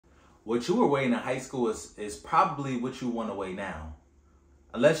what you were weighing in high school is probably what you want to weigh now.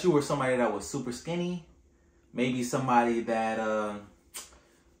 Unless you were somebody that was super skinny, maybe somebody that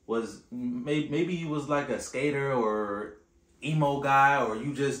was maybe you was like a skater or emo guy, or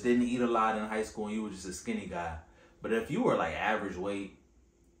you just didn't eat a lot in high school and you were just a skinny guy. But if you were like average weight,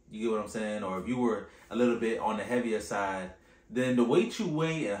 you get what I'm saying? Or if you were a little bit on the heavier side, then the weight you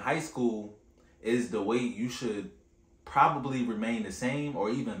weigh in high school is the weight you should probably remain the same or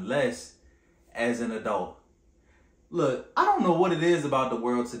even less as an adult. Look, I don't know what it is about the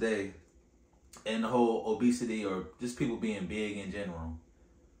world today and the whole obesity or just people being big in general.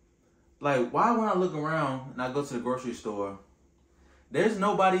 Like, why when I look around and I go to the grocery store, there's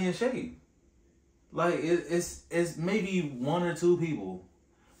nobody in shape. Like, it's maybe one or two people,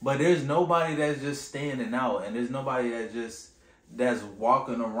 but there's nobody that's just standing out, and there's nobody that's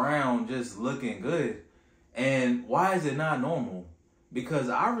walking around just looking good. And why is it not normal? Because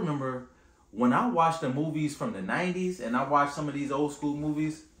I remember when I watched the movies from the 90s and I watched some of these old school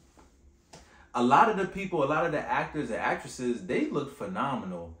movies, a lot of the people, a lot of the actors and actresses, they look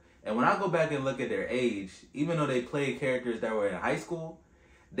phenomenal. And when I go back and look at their age, even though they played characters that were in high school,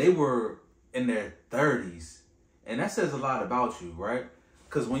 they were in their 30s. And that says a lot about you, right?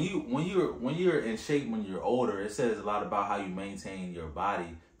 Because when you're in shape when you're older, it says a lot about how you maintain your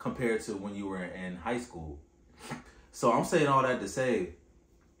body compared to when you were in high school. So I'm saying all that to say,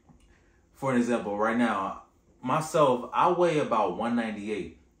 for an example, right now, myself, I weigh about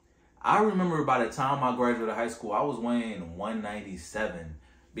 198. I remember by the time I graduated high school, I was weighing 197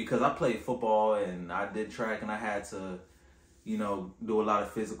 because I played football and I did track and I had to, you know, do a lot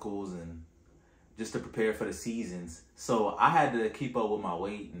of physicals and just to prepare for the seasons. So I had to keep up with my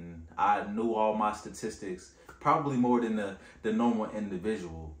weight, and I knew all my statistics, probably more than the normal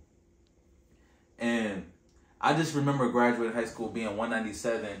individual. And I just remember graduating high school being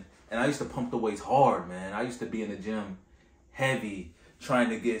 197, and I used to pump the weights hard, man. I used to be in the gym heavy, trying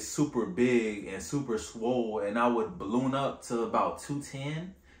to get super big and super swole, and I would balloon up to about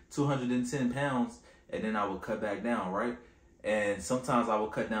 210 pounds, and then I would cut back down, right? And sometimes I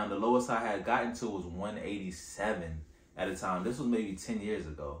would cut down. The lowest I had gotten to was 187 at a time. This was maybe 10 years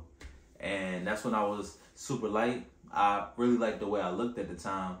ago. And that's when I was super light. I really liked the way I looked at the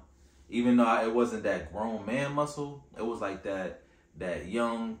time. Even though it wasn't that grown man muscle, it was like that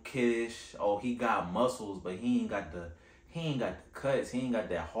young kiddish, oh, he got muscles, but he ain't got the cuts, he ain't got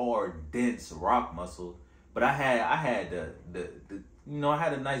that hard, dense rock muscle. But I had the you know, I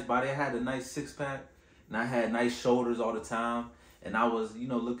had a nice body, I had a nice six pack, and I had nice shoulders all the time, and I was, you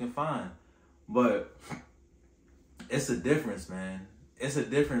know, looking fine. But it's a difference, man. It's a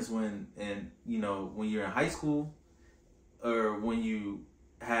difference when you're in high school, or when you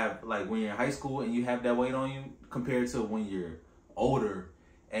have, like, when you're in high school and you have that weight on you, compared to when you're older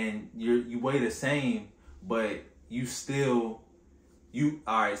and you weigh the same, but you still,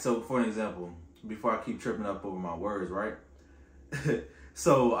 all right, so for an example, before I keep tripping up over my words, right?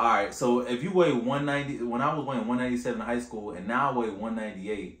 So, all right, so if you weigh 190, when I was weighing 197 in high school and now I weigh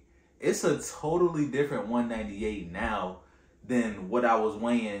 198, it's a totally different 198 now than what I was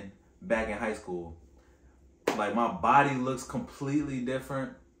weighing back in high school. Like, my body looks completely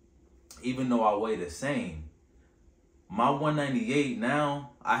different, even though I weigh the same. My 198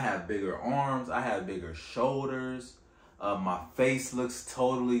 now, I have bigger arms, I have bigger shoulders, my face looks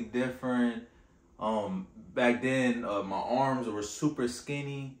totally different. Back then, my arms were super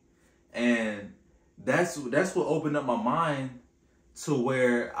skinny, and that's what opened up my mind to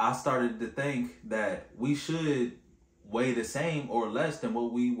where I started to think that we should weigh the same or less than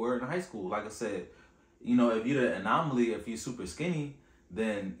what we were in high school. Like I said, you know, if you're the anomaly, if you're super skinny,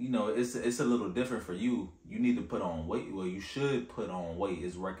 then, you know, it's a little different for you. You need to put on weight. Well, you should put on weight.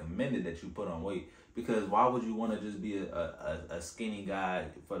 It's recommended that you put on weight, because why would you want to just be a skinny guy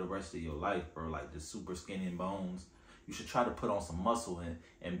for the rest of your life, bro? Like, just super skinny and bones. You should try to put on some muscle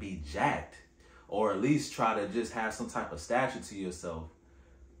and be jacked, or at least try to just have some type of stature to yourself.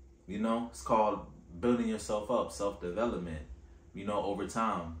 You know, it's called building yourself up, self-development. You know, over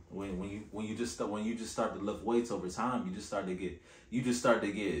time, when you just start to lift weights over time, you just start to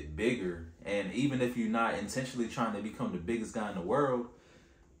get bigger. And even if you're not intentionally trying to become the biggest guy in the world,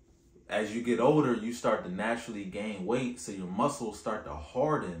 as you get older, you start to naturally gain weight, so your muscles start to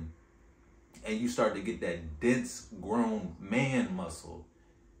harden, and you start to get that dense, grown man muscle.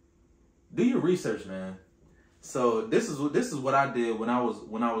 Do your research, man. So this is what I did when I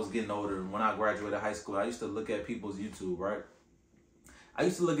was getting older. When I graduated high school, I used to look at people's YouTube, right? I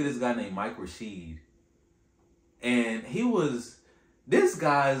used to look at this guy named Mike Rashid, and this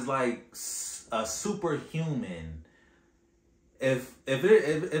guy is like a superhuman. if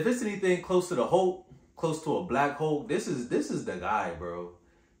it's anything close to the Hulk, close to a Black Hulk, this is the guy, bro.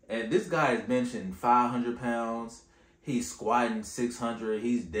 And this guy is benching 500 pounds. He's squatting 600.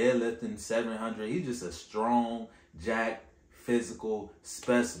 He's deadlifting 700. He's just a strong, jacked, physical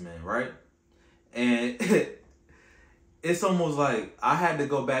specimen, right? And it's almost like I had to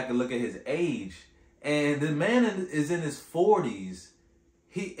go back and look at his age. And the man is in his 40s.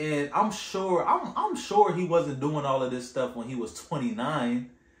 I'm sure he wasn't doing all of this stuff when he was 29.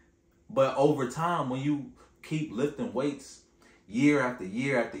 But over time, when you keep lifting weights year after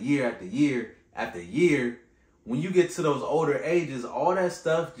year after year after year after year, when you get to those older ages, all that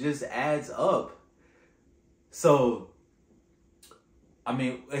stuff just adds up. So, I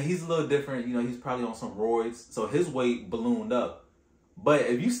mean, he's a little different. You know, he's probably on some roids. So his weight ballooned up. But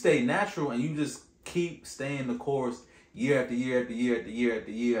if you stay natural and you just keep staying the course year after year after year after year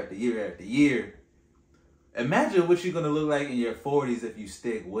after year after year after year, imagine what you're going to look like in your 40s if you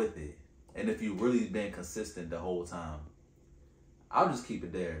stick with it. And if you've really been consistent the whole time. I'll just keep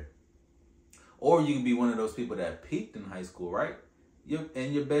it there. Or you can be one of those people that peaked in high school, right?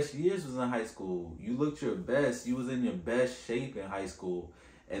 And your best years was in high school. You looked your best. You was in your best shape in high school.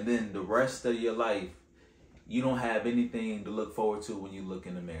 And then the rest of your life, you don't have anything to look forward to when you look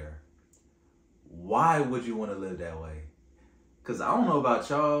in the mirror. Why would you want to live that way? Because I don't know about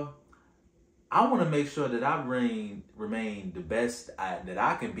y'all. I want to make sure that I remain the best that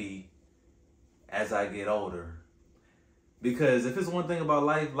I can be as I get older. Because if it's one thing about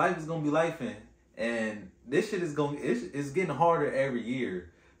life, life is going to be lifing. And this shit is it's getting harder every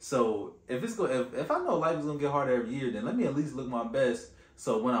year. So if I know life is going to get harder every year, then let me at least look my best.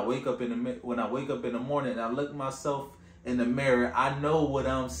 So when I wake up in the morning and I look myself in the mirror, I know what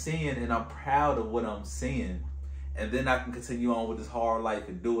I'm seeing and I'm proud of what I'm seeing. And then I can continue on with this hard life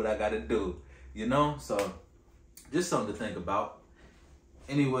and do what I got to do. You know? So just something to think about.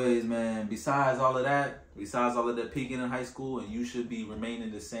 Anyways, man, besides all of that peaking in high school and you should be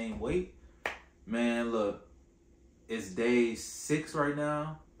remaining the same weight, man, look, it's day 6 right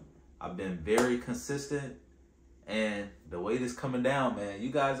now. I've been very consistent and the weight is coming down, man.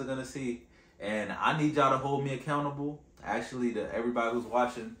 You guys are going to see. And I need y'all to hold me accountable. Actually, to everybody who's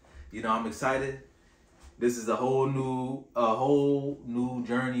watching, you know, I'm excited. This is a whole new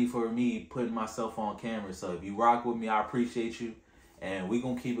journey for me putting myself on camera. So if you rock with me, I appreciate you. And we're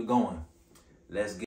going to keep it going. Let's get